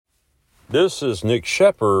This is Nick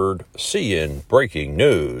Shepard, CN Breaking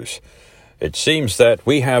News. It seems that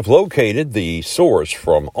we have located the source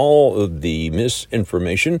from all of the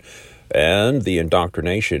misinformation and the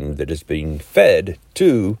indoctrination that is being fed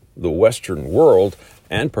to the Western world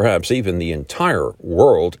and perhaps even the entire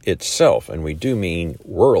world itself. And we do mean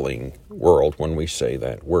whirling world when we say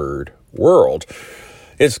that word, world.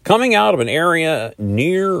 It's coming out of an area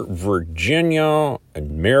near Virginia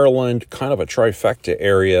and Maryland, kind of a trifecta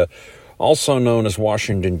area, also known as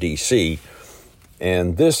Washington, D.C.,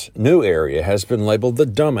 and this new area has been labeled the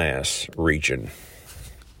Dumbass Region.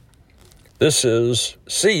 This is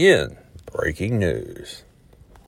CN Breaking News.